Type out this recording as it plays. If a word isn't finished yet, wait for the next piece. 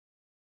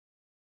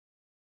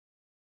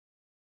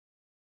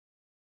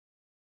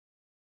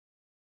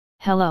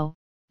Hello,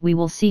 we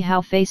will see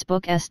how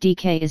Facebook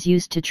SDK is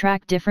used to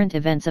track different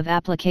events of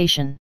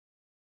application.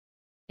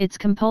 It's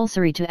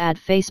compulsory to add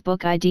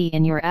Facebook ID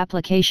in your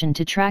application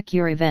to track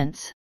your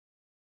events.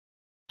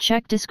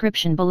 Check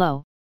description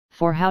below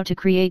for how to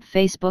create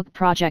Facebook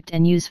project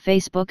and use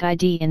Facebook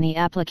ID in the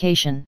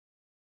application.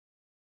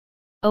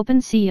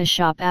 Open SIA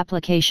Shop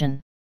application.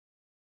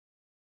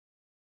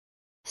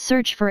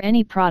 Search for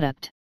any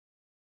product.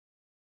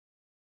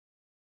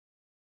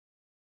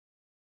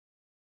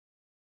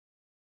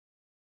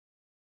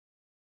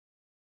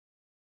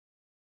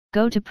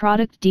 Go to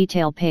Product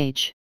Detail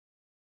page.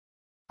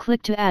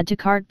 Click to Add to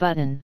Cart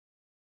button.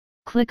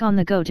 Click on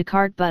the Go to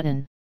Cart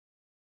button.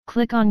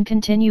 Click on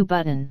Continue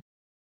button.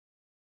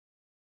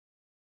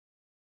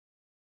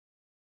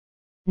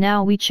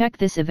 Now we check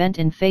this event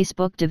in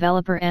Facebook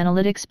Developer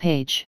Analytics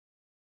page.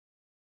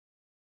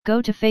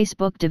 Go to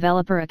Facebook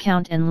Developer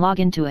account and log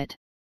into it.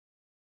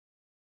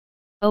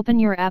 Open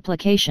your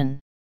application.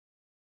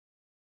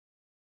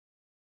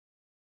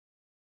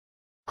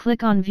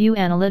 Click on View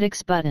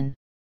Analytics button.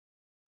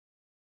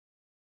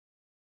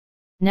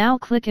 Now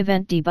click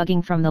Event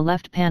Debugging from the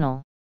left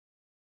panel.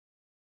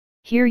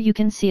 Here you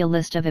can see a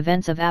list of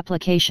events of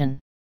application.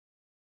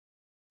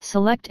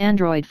 Select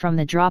Android from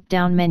the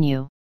drop-down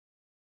menu.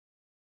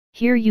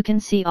 Here you can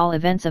see all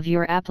events of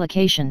your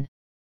application.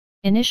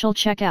 Initial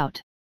checkout.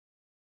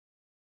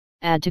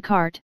 Add to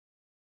cart.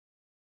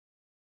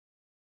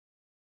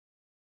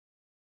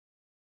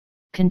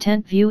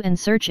 Content view and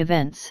search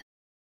events.